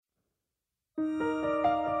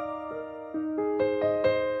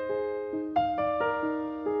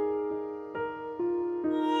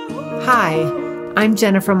Hi, I'm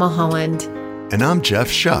Jennifer Mulholland. And I'm Jeff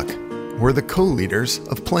Shuck. We're the co-leaders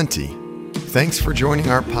of Plenty. Thanks for joining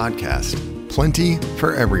our podcast, Plenty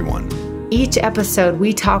for Everyone. Each episode,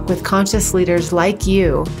 we talk with conscious leaders like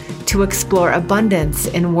you to explore abundance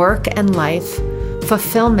in work and life,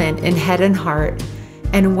 fulfillment in head and heart,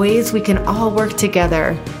 and ways we can all work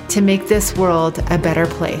together to make this world a better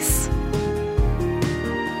place.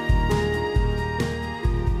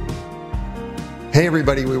 Hey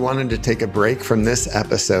everybody, we wanted to take a break from this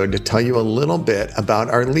episode to tell you a little bit about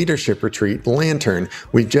our leadership retreat, Lantern.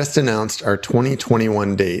 We've just announced our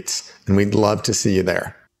 2021 dates, and we'd love to see you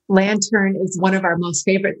there. Lantern is one of our most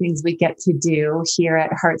favorite things we get to do here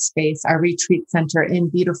at Heartspace, our retreat center in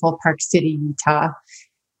beautiful Park City, Utah.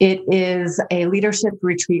 It is a leadership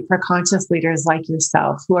retreat for conscious leaders like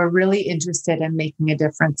yourself who are really interested in making a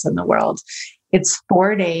difference in the world. It's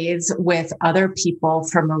 4 days with other people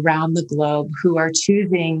from around the globe who are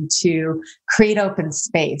choosing to create open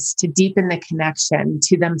space, to deepen the connection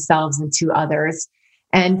to themselves and to others,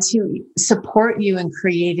 and to support you in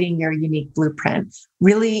creating your unique blueprint,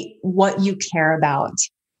 really what you care about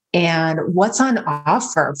and what's on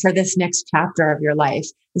offer for this next chapter of your life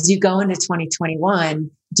as you go into 2021,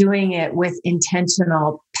 doing it with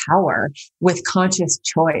intentional power, with conscious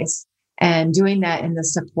choice. And doing that in the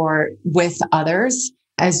support with others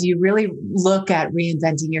as you really look at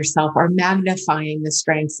reinventing yourself or magnifying the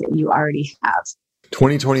strengths that you already have.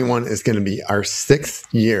 2021 is going to be our 6th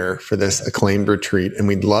year for this acclaimed retreat, and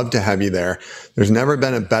we'd love to have you there. There's never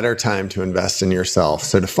been a better time to invest in yourself.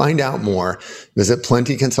 So to find out more, visit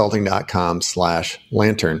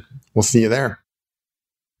plentyconsulting.com/lantern. We'll see you there.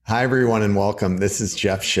 Hi, everyone, and welcome. This is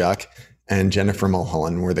Jeff Shuck and Jennifer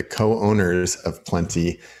Mulholland. We're the co-owners of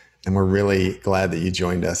Plenty. And we're really glad that you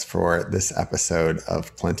joined us for this episode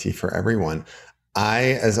of Plenty for Everyone.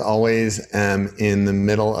 I, as always, am in the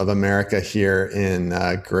middle of America here in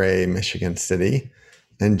gray Michigan City.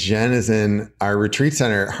 And Jen is in our retreat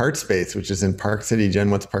center, Heartspace, which is in Park City.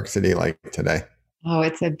 Jen, what's Park City like today? Oh,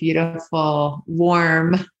 it's a beautiful,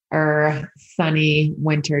 warm or sunny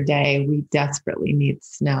winter day. We desperately need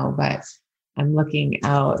snow, but I'm looking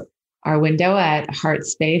out our window at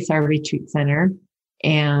Heartspace, our retreat center,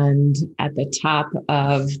 and at the top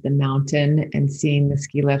of the mountain and seeing the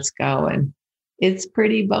ski lifts go. And it's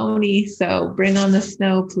pretty bony. So bring on the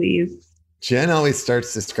snow, please. Jen always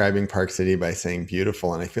starts describing Park City by saying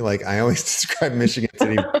beautiful. And I feel like I always describe Michigan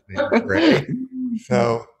City by saying gray.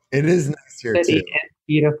 So it is nice here too. It's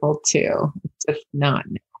beautiful too. It's just not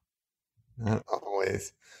now. Not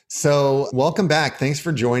always. So welcome back. Thanks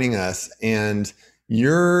for joining us. And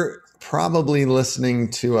you're probably listening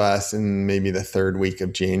to us in maybe the 3rd week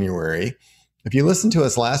of January. If you listened to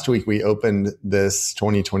us last week, we opened this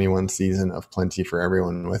 2021 season of Plenty for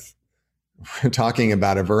Everyone with talking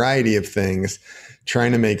about a variety of things,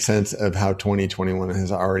 trying to make sense of how 2021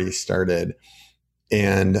 has already started.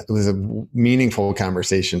 And it was a meaningful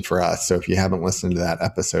conversation for us. So if you haven't listened to that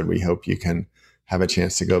episode, we hope you can have a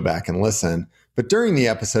chance to go back and listen. But during the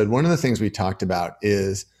episode, one of the things we talked about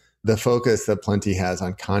is the focus that Plenty has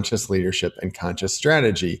on conscious leadership and conscious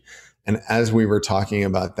strategy. And as we were talking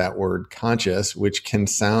about that word conscious, which can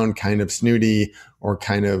sound kind of snooty or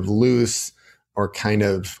kind of loose or kind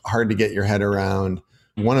of hard to get your head around,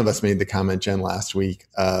 one of us made the comment, Jen, last week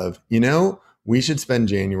of, we should spend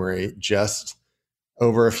January just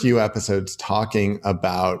over a few episodes talking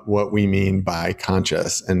about what we mean by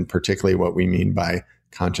conscious, and particularly what we mean by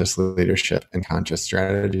conscious leadership and conscious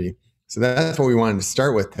strategy. So that's what we wanted to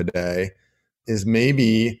start with today, is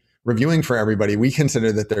maybe reviewing for everybody. We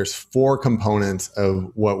consider that there's 4 components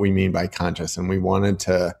of what we mean by conscious, and we wanted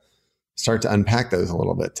to start to unpack those a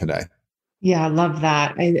little bit today. Yeah, I love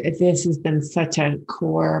that. This has been such a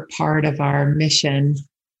core part of our mission,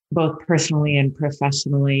 both personally and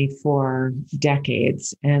professionally, for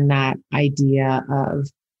decades. And that idea of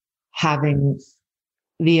having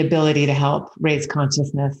the ability to help raise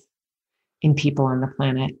consciousness in people on the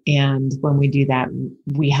planet. And when we do that,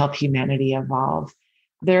 we help humanity evolve.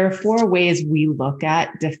 There are 4 ways we look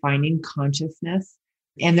at defining consciousness.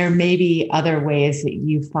 And there may be other ways that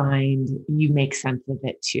you find you make sense of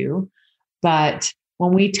it too. But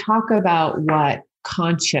when we talk about what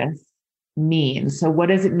conscious means, so what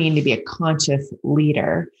does it mean to be a conscious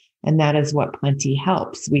leader? And that is what Plenty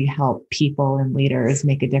helps. We help people and leaders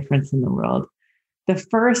make a difference in the world. The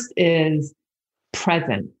first is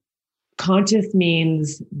present. Conscious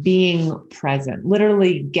means being present,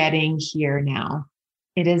 literally getting here now.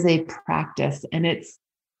 It is a practice, and it's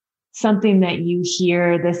something that you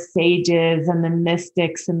hear the sages and the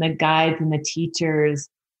mystics and the guides and the teachers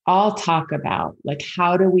all talk about. Like,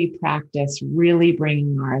 how do we practice really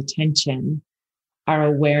bringing our attention, our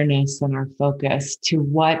awareness, and our focus to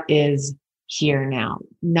what is here now,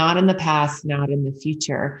 not in the past, not in the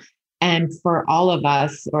future. And for all of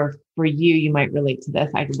us, or for you, you might relate to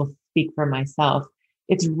this. I will speak for myself.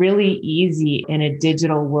 It's really easy in a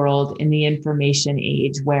digital world, in the information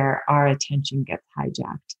age, where our attention gets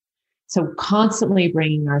hijacked. So constantly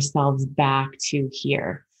bringing ourselves back to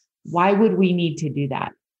here. Why would we need to do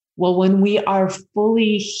that? Well, when we are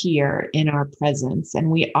fully here in our presence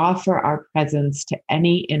and we offer our presence to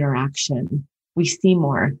any interaction, we see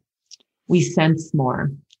more, we sense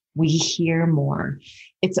more, we hear more.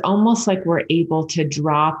 It's almost like we're able to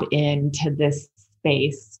drop into this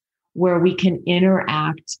space where we can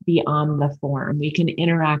interact beyond the form, we can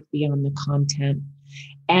interact beyond the content.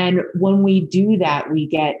 And when we do that, we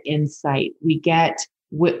get insight, we get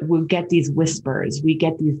these whispers, we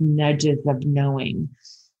get these nudges of knowing.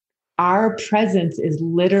 Our presence is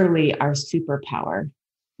literally our superpower.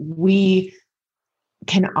 We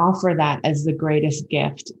can offer that as the greatest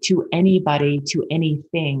gift to anybody, to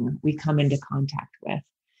anything we come into contact with.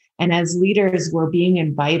 And as leaders, we're being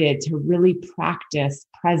invited to really practice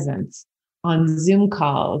presence on Zoom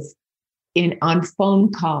calls, on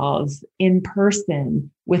phone calls, in person,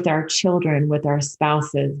 with our children, with our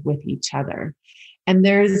spouses, with each other. And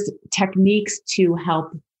there's techniques to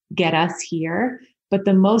help get us here. But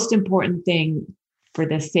the most important thing, for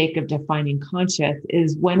the sake of defining conscious,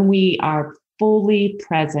 is when we are fully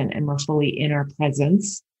present and we're fully in our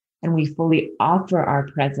presence and we fully offer our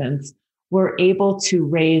presence, we're able to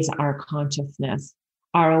raise our consciousness,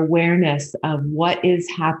 our awareness of what is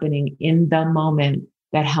happening in the moment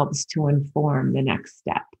that helps to inform the next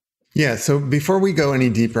step. Yeah. So before we go any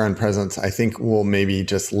deeper on presence, I think we'll maybe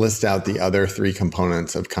just list out the other three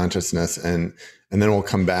components of consciousness, and then we'll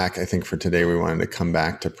come back. I think for today, we wanted to come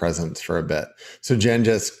back to presence for a bit. So Jen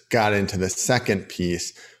just got into the second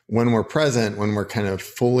piece. When we're present, when we're kind of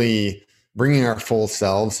fully bringing our full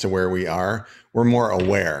selves to where we are, we're more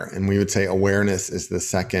aware. And we would say awareness is the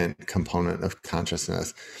second component of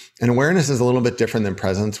consciousness. And awareness is a little bit different than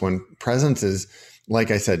presence. When presence is,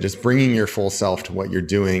 like I said, just bringing your full self to what you're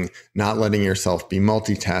doing, not letting yourself be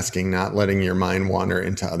multitasking, not letting your mind wander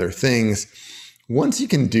into other things. Once you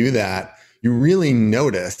can do that, you really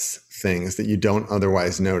notice things that you don't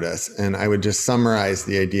otherwise notice. And I would just summarize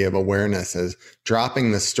the idea of awareness as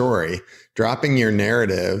dropping the story, dropping your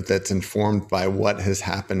narrative that's informed by what has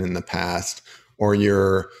happened in the past, or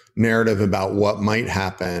your narrative about what might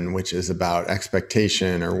happen, which is about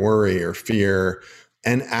expectation or worry or fear,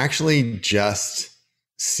 and actually just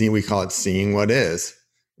we call it seeing what is,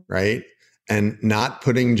 right? And not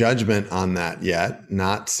putting judgment on that yet,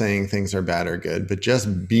 not saying things are bad or good, but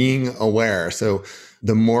just being aware. So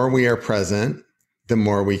the more we are present, the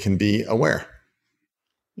more we can be aware.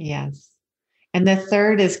 Yes. And the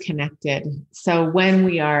third is connected. So when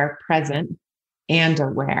we are present and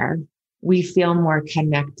aware, we feel more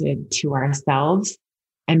connected to ourselves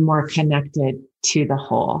and more connected to the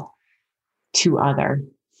whole, to other.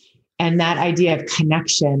 And that idea of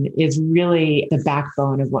connection is really the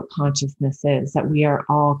backbone of what consciousness is, that we are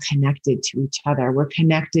all connected to each other. We're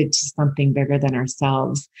connected to something bigger than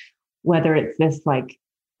ourselves, whether it's this like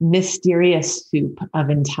mysterious soup of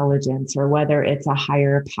intelligence, or whether it's a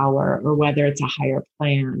higher power, or whether it's a higher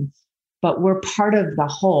plan. But we're part of the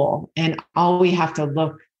whole. And all we have to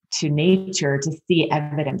look to nature to see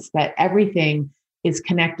evidence that everything is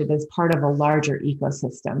connected as part of a larger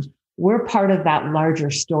ecosystem. We're part of that larger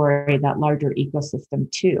story, that larger ecosystem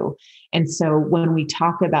too. And so when we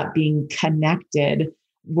talk about being connected,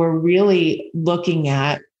 we're really looking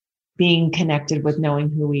at being connected with knowing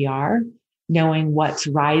who we are, knowing what's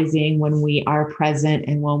rising when we are present,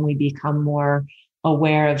 and when we become more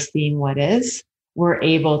aware of seeing what is, we're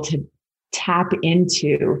able to tap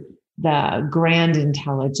into the grand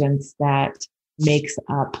intelligence that makes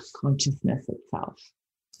up consciousness itself.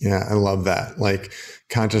 Yeah, I love that. Like,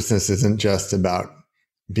 consciousness isn't just about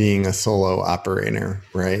being a solo operator,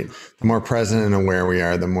 right? The more present and aware we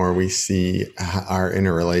are, the more we see our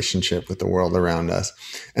interrelationship with the world around us.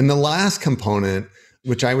 And the last component,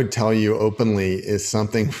 which I would tell you openly, is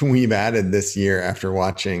something we've added this year after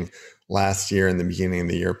watching last year and the beginning of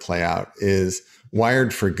the year play out, is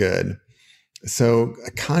wired for good. So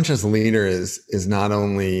a conscious leader is not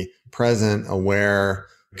only present, aware,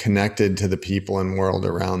 connected to the people and world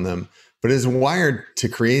around them, but is wired to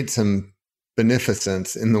create some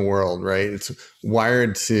beneficence in the world, right? It's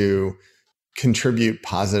wired to contribute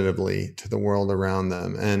positively to the world around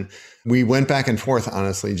them. And we went back and forth,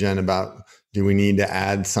 honestly, Jen, about do we need to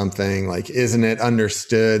add something? Like, isn't it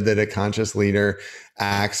understood that a conscious leader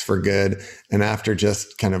acts for good? And after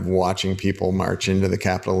just kind of watching people march into the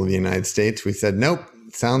Capitol of the United States, we said, nope,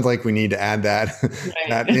 sounds like we need to add that,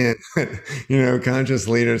 that in. Conscious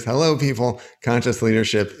leaders, hello, people. Conscious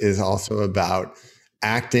leadership is also about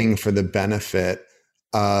acting for the benefit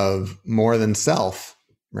of more than self,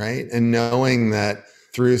 right? And knowing that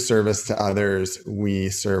through service to others, we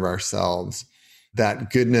serve ourselves.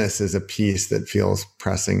 That goodness is a piece that feels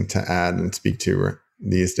pressing to add and speak to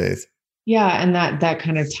these days. Yeah. And that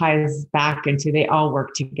kind of ties back into they all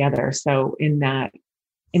work together. So in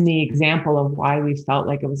the example of why we felt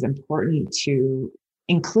like it was important to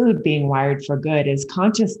include being wired for good is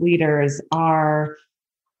conscious leaders are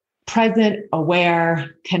present,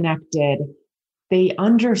 aware, connected. They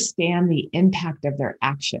understand the impact of their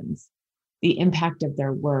actions, the impact of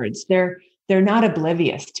their words. They're not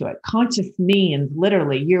oblivious to it. Conscious means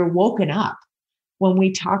literally you're woken up. When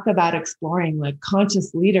we talk about exploring, like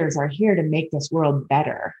conscious leaders are here to make this world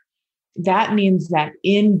better. That means that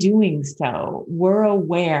in doing so, we're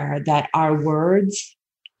aware that our words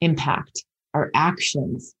impact, our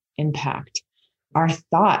actions impact, our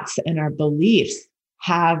thoughts and our beliefs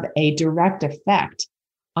have a direct effect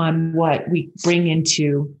on what we bring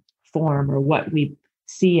into form or what we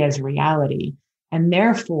see as reality. And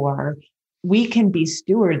therefore, we can be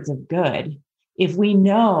stewards of good if we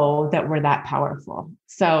know that we're that powerful.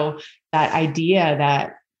 So that idea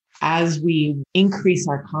that as we increase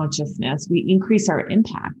our consciousness, we increase our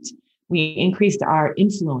impact, we increase our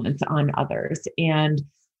influence on others. And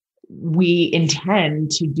we intend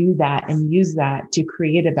to do that and use that to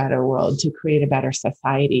create a better world, to create a better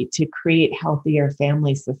society, to create healthier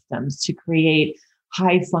family systems, to create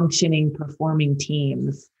high functioning, performing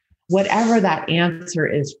teams. Whatever that answer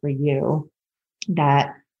is for you,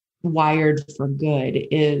 that wired for good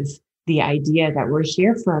is the idea that we're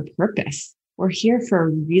here for a purpose. We're here for a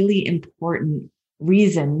really important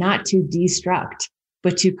reason, not to destruct,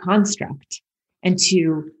 but to construct and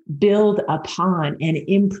to build upon and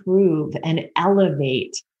improve and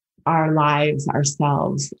elevate our lives,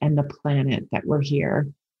 ourselves, and the planet that we're here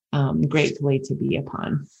gratefully to be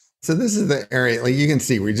upon. So this is the area, like you can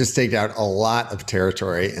see, we just staked out a lot of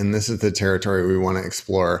territory, and this is the territory we want to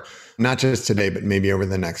explore, not just today, but maybe over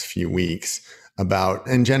the next few weeks about.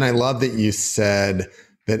 And Jen, I love that you said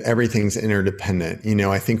that everything's interdependent.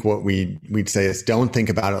 I think what we'd say is don't think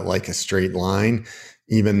about it like a straight line,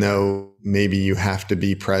 even though maybe you have to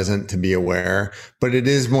be present to be aware, but it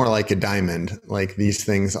is more like a diamond. Like these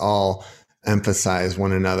things all emphasize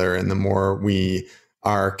one another. And the more we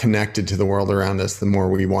are connected to the world around us, the more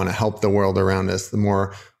we want to help the world around us, the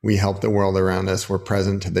more we help the world around us, we're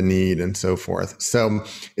present to the need and so forth. So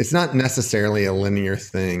it's not necessarily a linear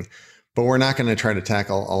thing, but we're not going to try to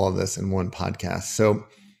tackle all of this in one podcast. So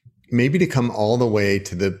maybe to come all the way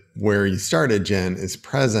to where you started, Jen, is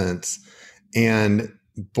presence. And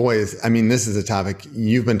boys, I mean, this is a topic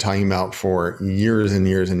you've been talking about for years and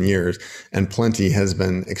years and years, and Plenty has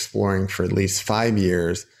been exploring for at least 5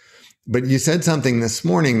 years. But you said something this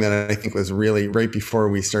morning that I think was really right before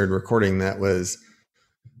we started recording that was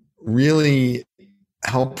really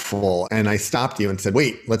helpful. And I stopped you and said,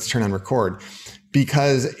 wait, let's turn on record,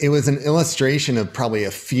 because it was an illustration of probably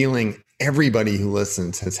a feeling everybody who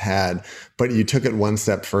listens has had, but you took it one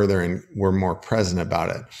step further and were more present about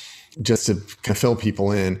it. Just to kind of fill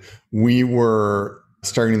people in, we were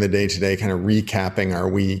starting the day today, kind of recapping our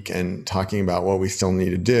week and talking about what we still need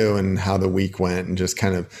to do and how the week went, and just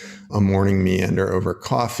kind of a morning meander over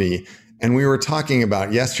coffee. And we were talking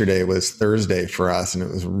about yesterday was Thursday for us, and it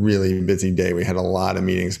was a really busy day. We had a lot of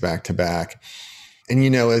meetings back to back.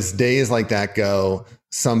 And, as days like that go,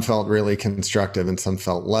 some felt really constructive and some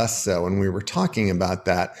felt less so. And we were talking about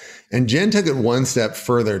that. And Jen took it one step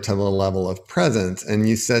further to the level of presence. And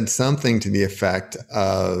you said something to the effect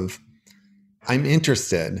of, I'm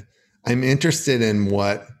interested in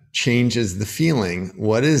what changes the feeling.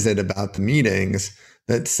 What is it about the meetings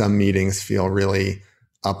that some meetings feel really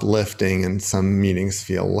uplifting and some meetings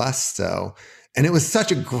feel less so? And it was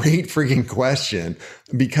such a great freaking question,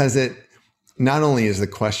 because it not only is the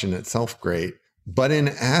question itself great, but in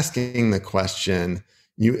asking the question,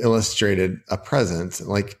 you illustrated a presence,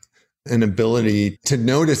 like an ability to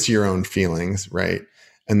notice your own feelings, right?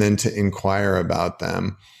 And then to inquire about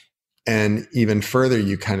them. And even further,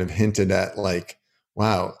 you kind of hinted at like,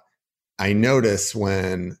 wow, I notice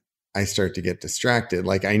when I start to get distracted.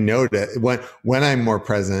 Like I notice when I'm more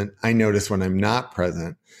present, I notice when I'm not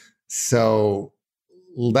present. So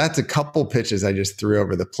that's a couple pitches I just threw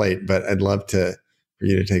over the plate, but I'd love for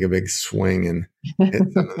you to take a big swing and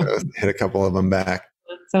hit some of those, hit a couple of them back.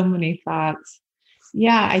 So many thoughts.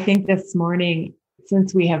 Yeah, I think this morning,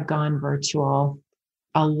 since we have gone virtual,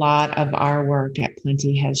 a lot of our work at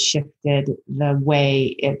Plenty has shifted the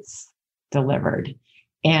way it's delivered.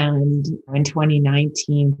 And in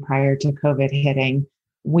 2019, prior to COVID hitting,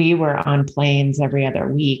 we were on planes every other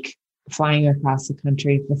week, flying across the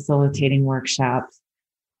country, facilitating workshops,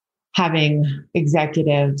 having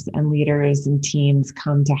executives and leaders and teams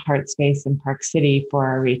come to Heartspace in Park City for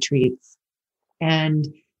our retreats. And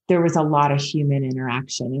there was a lot of human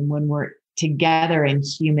interaction. And when we're together in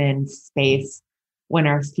human space, when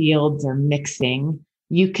our fields are mixing,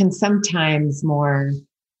 you can sometimes more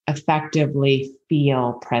effectively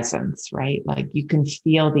feel presence, right? Like you can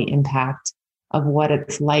feel the impact of what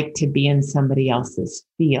it's like to be in somebody else's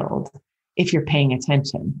field if you're paying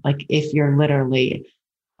attention, like if you're literally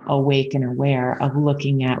awake and aware of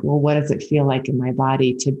looking at, well, what does it feel like in my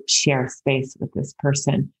body to share space with this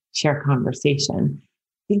person, share conversation?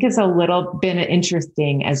 I think it's a little bit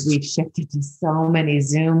interesting as we've shifted to so many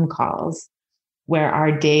Zoom calls where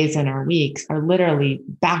our days and our weeks are literally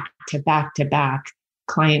back to back to back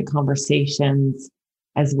client conversations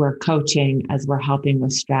as we're coaching, as we're helping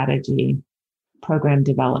with strategy, program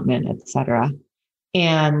development, et cetera,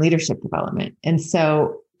 and leadership development. And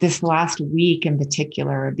so this last week in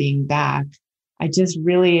particular of being back, I just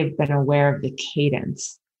really have been aware of the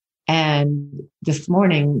cadence. And this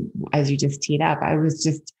morning, as you just teed up, I was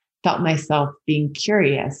just felt myself being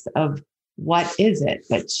curious of what is it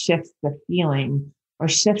that shifts the feeling or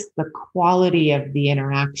shifts the quality of the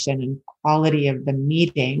interaction and quality of the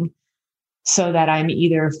meeting so that I'm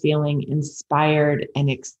either feeling inspired and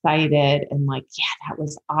excited and like, yeah, that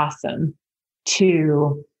was awesome,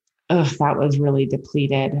 to, oh, that was really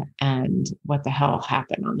depleted and what the hell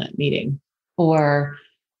happened on that meeting? Or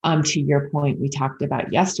to your point, we talked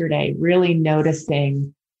about yesterday, really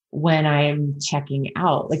noticing when I'm checking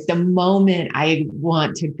out, like the moment I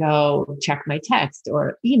want to go check my text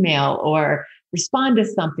or email or respond to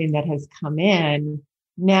something that has come in,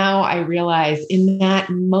 now I realize in that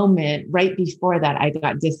moment, right before that, I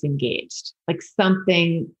got disengaged, like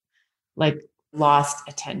something like lost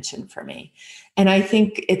attention for me. And I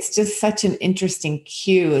think it's just such an interesting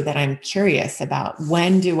cue that I'm curious about.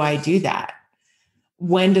 When do I do that?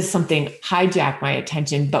 When does something hijack my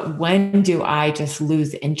attention? But when do I just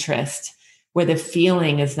lose interest where the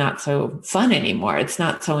feeling is not so fun anymore? It's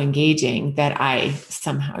not so engaging that I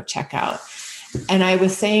somehow check out. And I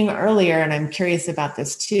was saying earlier, and I'm curious about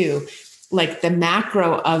this too, like the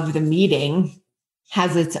macro of the meeting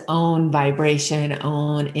has its own vibration,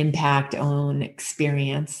 own impact, own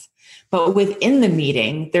experience. But within the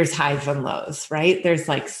meeting, there's highs and lows, right? There's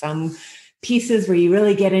like some pieces where you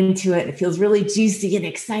really get into it. It feels really juicy and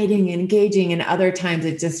exciting and engaging. And other times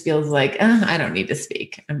it just feels like, I don't need to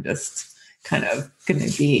speak. I'm just kind of going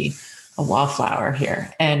to be a wallflower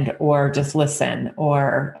here or just listen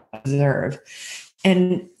or observe.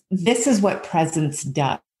 And this is what presence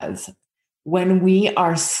does. When we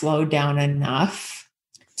are slowed down enough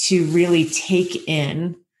to really take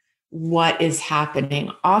in what is happening,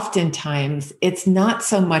 oftentimes it's not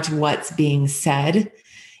so much what's being said,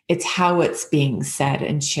 it's how it's being said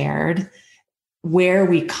and shared, where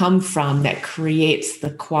we come from that creates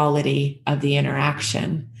the quality of the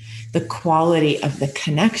interaction, the quality of the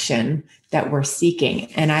connection that we're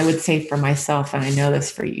seeking. And I would say for myself, and I know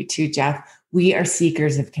this for you too, Jeff, we are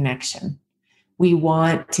seekers of connection. We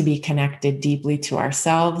want to be connected deeply to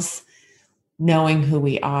ourselves, knowing who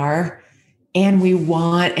we are, and we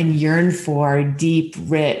want and yearn for deep,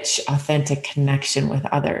 rich, authentic connection with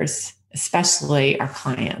others, especially our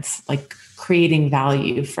clients, like creating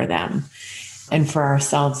value for them and for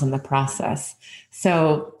ourselves in the process.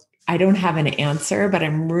 So I don't have an answer, but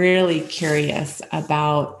I'm really curious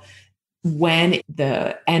about when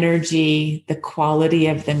the energy, the quality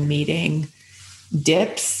of the meeting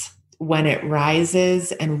dips, when it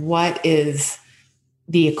rises, and what is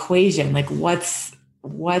the equation? Like what's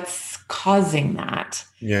causing that?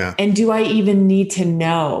 Yeah. And do I even need to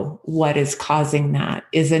know what is causing that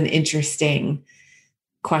is an interesting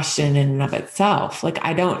question in and of itself. Like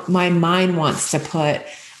my mind wants to put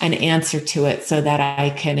an answer to it so that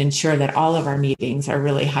I can ensure that all of our meetings are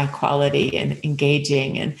really high quality and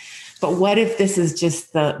engaging. But what if this is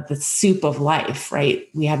just the soup of life, right?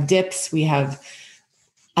 We have dips, we have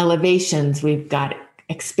elevations, we've got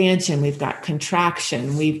expansion, we've got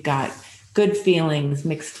contraction, we've got good feelings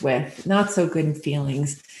mixed with not so good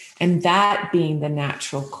feelings. And that being the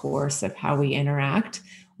natural course of how we interact.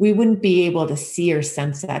 we wouldn't be able to see or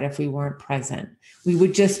sense that if we weren't present. We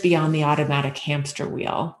would just be on the automatic hamster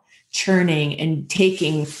wheel, churning and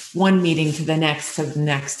taking one meeting to the next, to the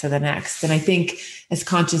next, to the next. And I think as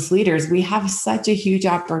conscious leaders, we have such a huge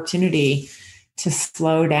opportunity to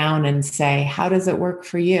slow down and say, how does it work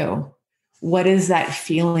for you? What is that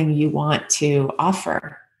feeling you want to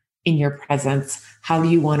offer in your presence? How do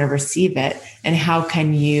you want to receive it? And how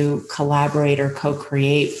can you collaborate or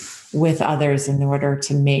co-create with others in order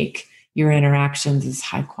to make your interactions as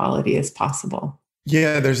high quality as possible?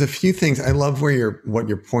 Yeah, there's a few things. I love what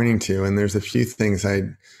you're pointing to, and there's a few things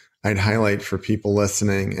I'd highlight for people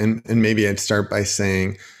listening. And maybe I'd start by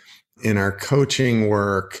saying, in our coaching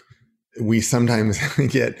work, we sometimes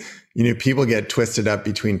get, people get twisted up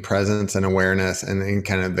between presence and awareness. And then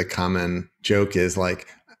kind of the common joke is like,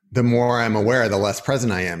 the more I'm aware, the less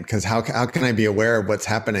present I am. Because how can I be aware of what's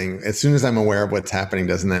happening? As soon as I'm aware of what's happening,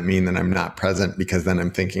 doesn't that mean that I'm not present? Because then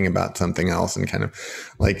I'm thinking about something else, and kind of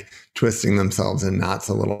like twisting themselves in knots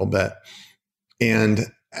a little bit. And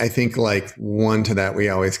I think like one to that, we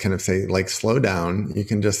always kind of say, like, slow down. You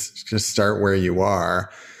can just start where you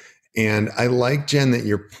are. And I like, Jen, that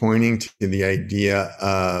you're pointing to the idea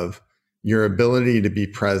of your ability to be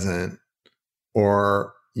present,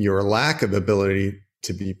 or your lack of ability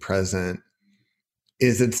to be present,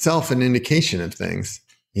 is itself an indication of things.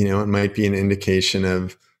 It might be an indication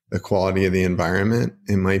of the quality of the environment.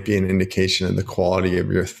 It might be an indication of the quality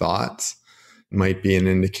of your thoughts. It might be an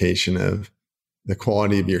indication of the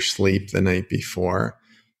quality of your sleep the night before.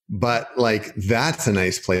 But like, that's a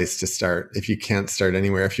nice place to start if you can't start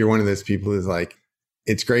anywhere. If you're one of those people who's like,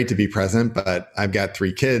 it's great to be present, but I've got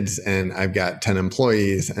 3 kids and I've got 10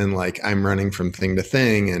 employees, and like, I'm running from thing to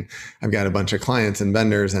thing, and I've got a bunch of clients and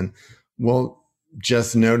vendors. And well,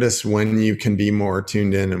 just notice when you can be more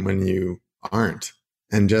tuned in and when you aren't,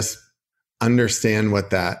 and just understand what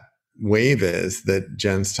that wave is that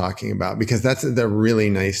Jen's talking about, because that's the really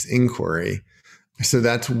nice inquiry. So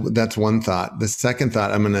that's one thought. The second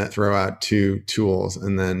thought, I'm going to throw out 2 tools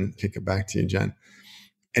and then kick it back to you, Jen.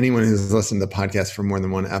 Anyone who's listened to the podcast for more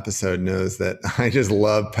than one episode knows that I just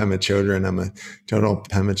love Pema Chodron. I'm a total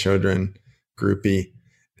Pema Chodron groupie.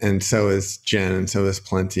 And so is Jen, and so is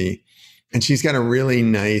Plenty. And she's got a really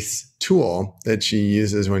nice tool that she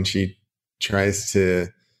uses when she tries to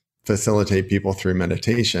facilitate people through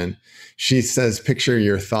meditation. She says, picture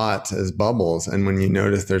your thoughts as bubbles. And when you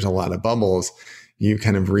notice there's a lot of bubbles, you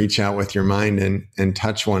kind of reach out with your mind and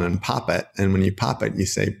touch one and pop it. And when you pop it, you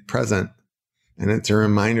say present. And it's a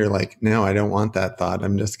reminder like, no, I don't want that thought.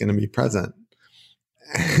 I'm just going to be present.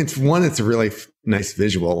 It's a really nice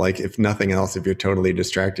visual. Like, if nothing else, if you're totally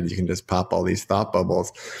distracted, you can just pop all these thought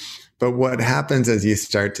bubbles. But what happens as you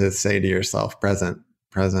start to say to yourself, present,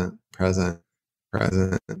 present, present,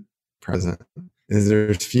 present, present, is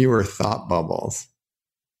there's fewer thought bubbles,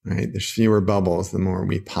 right? There's fewer bubbles the more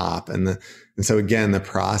we pop. And so again, the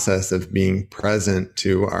process of being present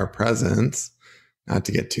to our presence, not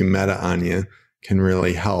to get too meta on you, can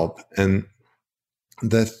really help. And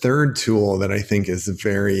the third tool that I think is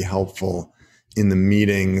very helpful in the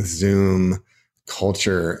meeting Zoom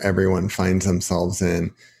culture everyone finds themselves in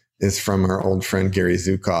is from our old friend Gary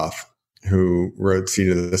Zukav, who wrote Seed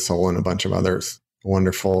of the Soul and a bunch of others,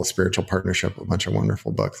 wonderful spiritual partnership, a bunch of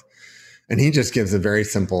wonderful books. And he just gives a very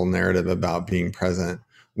simple narrative about being present.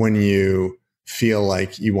 When you feel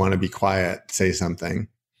like you want to be quiet, say something.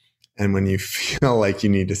 And when you feel like you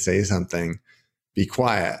need to say something, be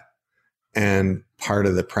quiet. And part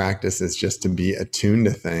of the practice is just to be attuned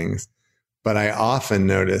to things. But I often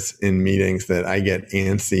notice in meetings that I get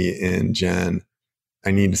antsy in Jen.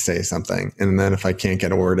 I need to say something. And then if I can't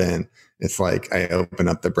get a word in, it's like I open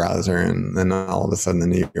up the browser and then all of a sudden the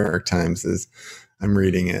New York Times I'm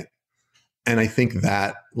reading it. And I think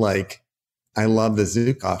that, like, I love the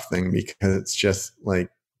Zukav thing because it's just like,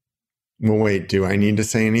 well, wait, do I need to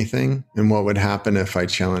say anything? And what would happen if I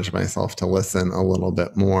challenge myself to listen a little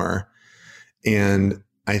bit more? And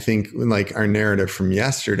I think like our narrative from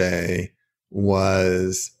yesterday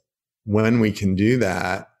was, when we can do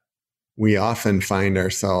that, we often find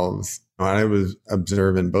ourselves, I was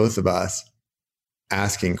observing both of us,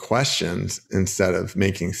 asking questions instead of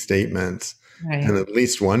making statements. Right. And at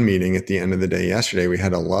least one meeting at the end of the day yesterday, we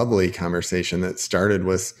had a lovely conversation that started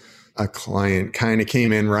with a client kind of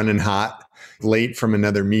came in running hot, late from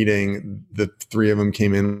another meeting. The 3 of them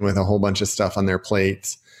came in with a whole bunch of stuff on their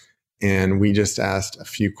plates. And we just asked a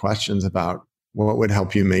few questions about what would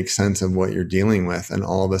help you make sense of what you're dealing with. And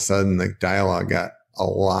all of a sudden, the dialogue got a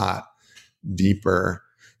lot deeper.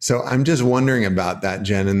 So I'm just wondering about that,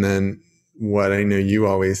 Jen. And then what I know you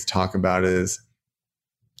always talk about is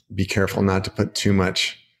be careful not to put too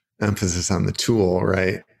much emphasis on the tool,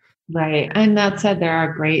 right? Right. And that said, there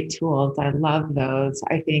are great tools. I love those.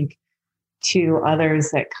 I think two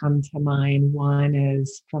others that come to mind. One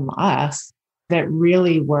is from us that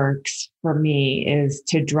really works for me is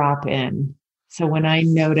to drop in. So when I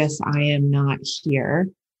notice I am not here,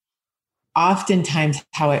 oftentimes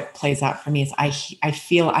how it plays out for me is I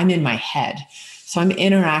feel I'm in my head. So I'm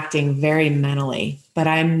interacting very mentally, but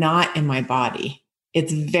I'm not in my body.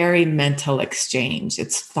 It's very mental exchange.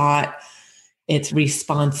 It's thought, it's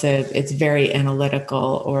responsive, it's very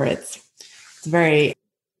analytical, or it's very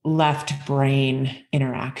left brain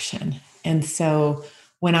interaction. And so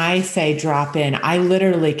when I say drop in, I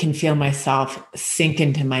literally can feel myself sink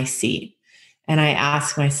into my seat. And I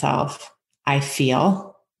ask myself, I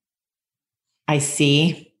feel, I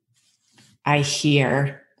see, I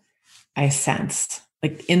hear, I sense.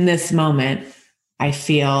 Like in this moment, I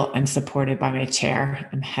feel I'm supported by my chair.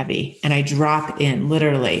 I'm heavy. And I drop in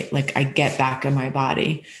literally, like I get back in my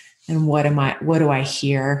body. And what do I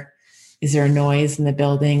hear? Is there a noise in the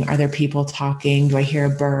building? Are there people talking? Do I hear a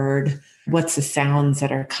bird? What's the sounds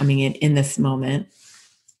that are coming in this moment?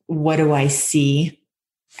 What do I see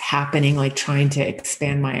happening? Like trying to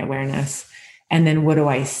expand my awareness. And then what do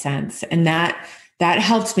I sense? And that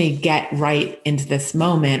helps me get right into this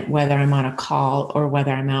moment, whether I'm on a call or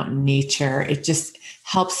whether I'm out in nature. It just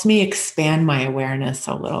helps me expand my awareness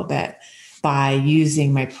a little bit by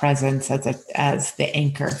using my presence as the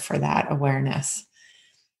anchor for that awareness.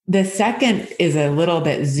 The second is a little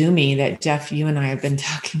bit zoomy that Jeff, you and I have been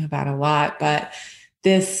talking about a lot, but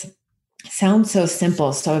this sounds so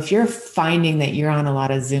simple. So if you're finding that you're on a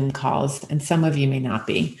lot of Zoom calls, and some of you may not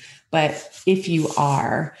be, but if you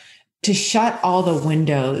are, to shut all the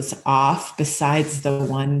windows off besides the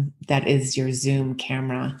one that is your Zoom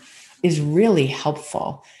camera is really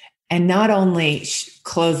helpful. And not only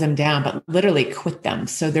close them down, but literally quit them.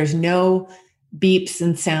 So there's no beeps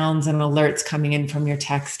and sounds and alerts coming in from your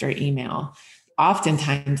text or email.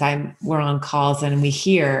 Oftentimes we're on calls and we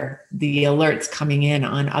hear the alerts coming in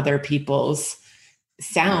on other people's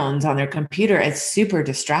sounds on their computer. It's super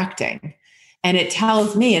distracting. And it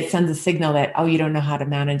sends a signal that, oh, you don't know how to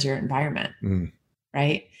manage your environment,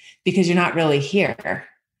 right? Because you're not really here.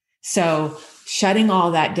 So shutting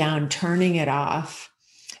all that down, turning it off,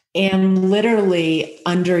 and literally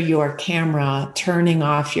under your camera, turning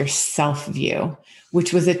off your self view,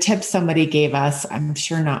 which was a tip somebody gave us. I'm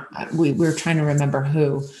sure not, we were trying to remember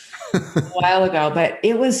who a while ago, but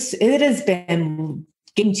it has been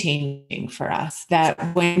game changing for us that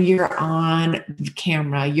when you're on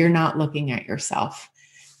camera, you're not looking at yourself.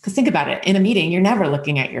 Because think about it, in a meeting, you're never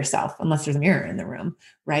looking at yourself unless there's a mirror in the room,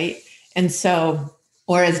 right? And so,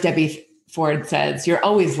 or as Debbie Ford says, you're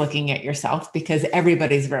always looking at yourself because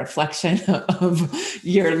everybody's a reflection of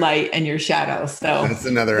your light and your shadow. So that's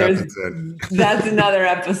another episode. That's another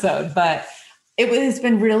episode, but it has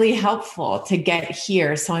been really helpful to get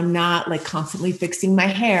here. So I'm not like constantly fixing my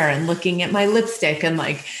hair and looking at my lipstick and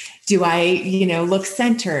like, do I, look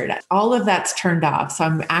centered? All of that's turned off. So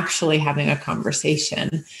I'm actually having a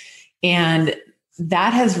conversation. And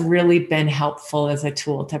that has really been helpful as a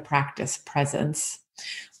tool to practice presence.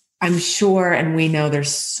 I'm sure, and we know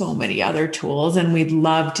there's so many other tools, and we'd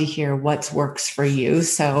love to hear what works for you.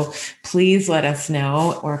 So please let us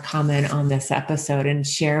know or comment on this episode and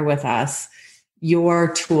share with us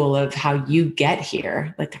your tool of how you get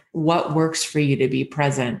here, like what works for you to be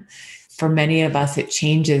present. For many of us, it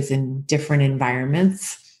changes in different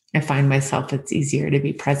environments. I find myself, it's easier to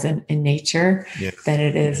be present in nature than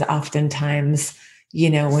it is oftentimes,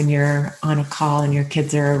 when you're on a call and your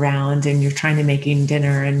kids are around and you're trying to making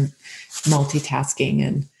dinner and multitasking.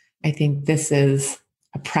 And I think this is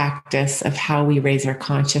a practice of how we raise our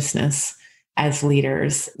consciousness as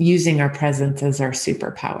leaders, using our presence as our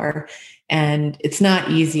superpower. And it's not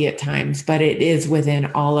easy at times, but it is within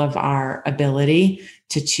all of our ability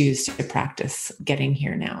to choose to practice getting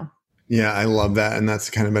here now. Yeah, I love that. And that's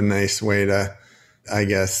kind of a nice way to, I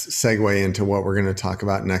guess, segue into what we're going to talk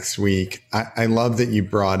about next week. I love that you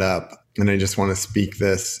brought up, and I just want to speak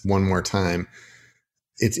this one more time.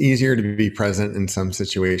 It's easier to be present in some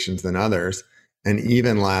situations than others. And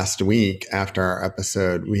even last week after our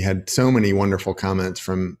episode, we had so many wonderful comments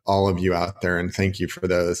from all of you out there. And thank you for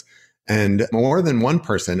those. And more than one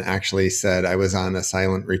person actually said, I was on a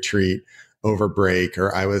silent retreat over break,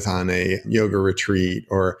 or I was on a yoga retreat,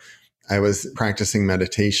 or I was practicing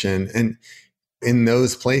meditation. And in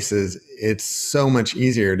those places, it's so much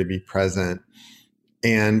easier to be present.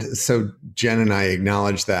 And so Jen and I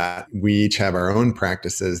acknowledge that we each have our own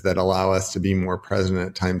practices that allow us to be more present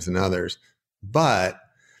at times than others. But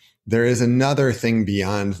there is another thing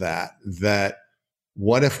beyond that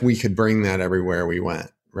what if we could bring that everywhere we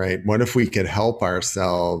went, right? What if we could help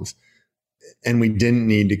ourselves and we didn't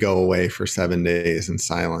need to go away for 7 days in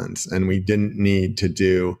silence, and we didn't need to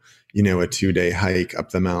do, a 2-day hike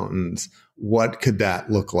up the mountains? What could that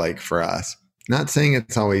look like for us? Not saying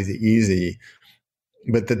it's always easy,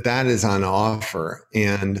 but that is on offer.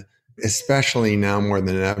 And especially now more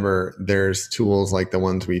than ever, there's tools like the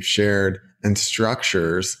ones we've shared and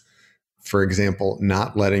structures. For example,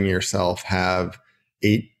 not letting yourself have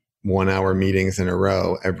 8 one-hour meetings in a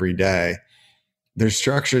row every day. There's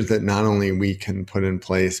structures that not only we can put in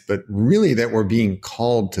place, but really that we're being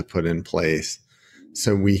called to put in place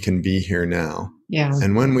so we can be here now. Yeah.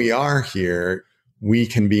 And when we are here, we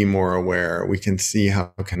can be more aware. We can see how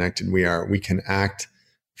connected we are. We can act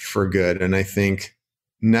for good. And I think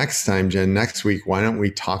next time, Jen, next week, why don't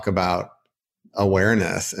we talk about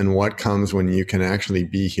awareness and what comes when you can actually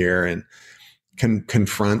be here and can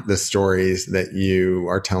confront the stories that you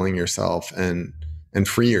are telling yourself and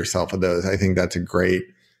free yourself of those. I think that's a great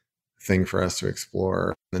thing for us to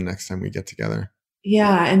explore the next time we get together.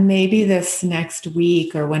 Yeah. And maybe this next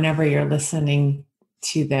week or whenever you're listening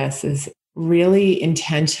to this is really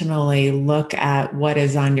intentionally look at what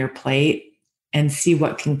is on your plate and see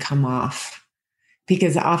what can come off.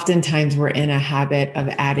 Because oftentimes we're in a habit of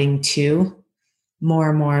adding to more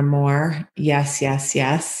and more and more. Yes, yes,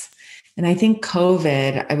 yes. And I think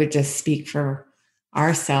COVID, I would just speak for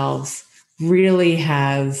ourselves, really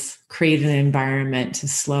has created an environment to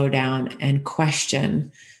slow down and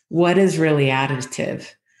question what is really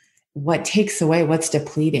additive, what takes away, what's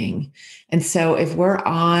depleting. And so if we're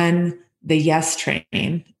on the yes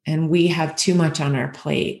train and we have too much on our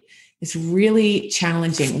plate, it's really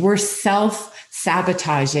challenging. We're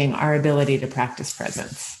self-sabotaging our ability to practice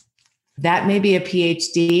presence. That may be a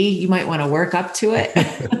PhD. You might want to work up to it,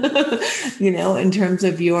 in terms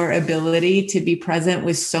of your ability to be present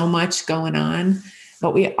with so much going on.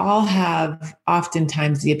 But we all have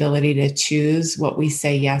oftentimes the ability to choose what we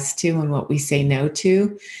say yes to and what we say no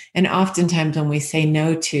to. And oftentimes when we say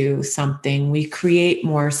no to something, we create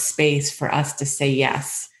more space for us to say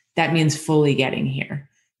yes. That means fully getting here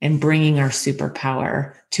and bringing our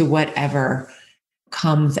superpower to whatever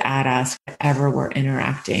comes at us, whatever we're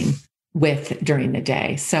interacting with during the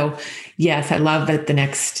day. So yes, I love that the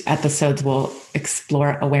next episodes will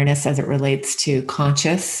explore awareness as it relates to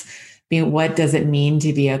conscious. What does it mean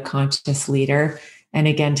to be a conscious leader? And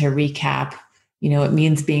again, to recap, it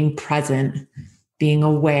means being present, being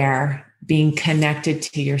aware, being connected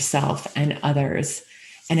to yourself and others.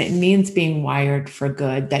 And it means being wired for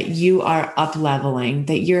good, that you are up-leveling,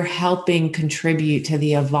 that you're helping contribute to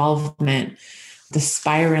the evolvement, the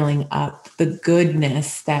spiraling up, the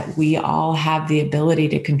goodness that we all have the ability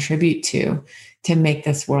to contribute to make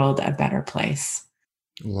this world a better place.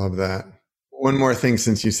 Love that. One more thing,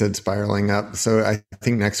 since you said spiraling up. So I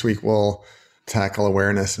think next week we'll tackle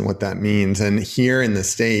awareness and what that means. And here in the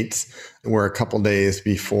States, we're a couple days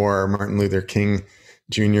before Martin Luther King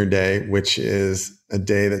Jr. Day, which is a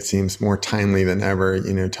day that seems more timely than ever.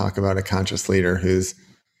 Talk about a conscious leader whose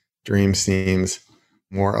dream seems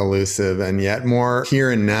more elusive and yet more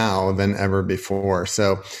here and now than ever before.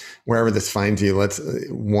 So wherever this finds you,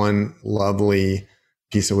 one lovely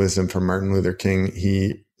piece of wisdom from Martin Luther King.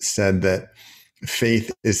 He said that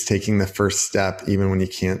faith is taking the first step even when you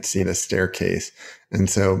can't see the staircase. And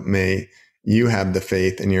so may you have the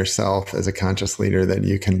faith in yourself as a conscious leader that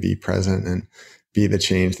you can be present and be the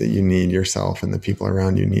change that you need yourself and the people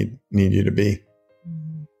around you need you to be.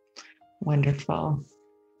 Wonderful.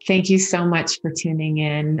 Thank you so much for tuning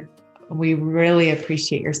in. We really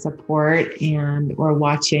appreciate your support, and we're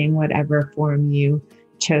watching whatever form you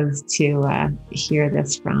chose to hear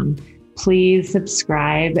this from. Please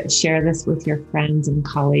subscribe, share this with your friends and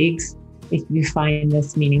colleagues if you find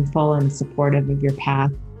this meaningful and supportive of your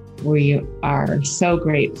path. We are so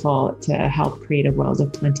grateful to help create a world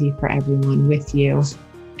of plenty for everyone with you.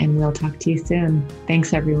 And we'll talk to you soon.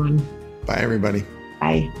 Thanks, everyone. Bye, everybody.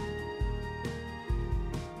 Bye.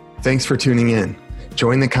 Thanks for tuning in.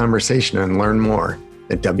 Join the conversation and learn more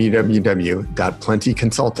at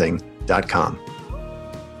www.plentyconsulting.com.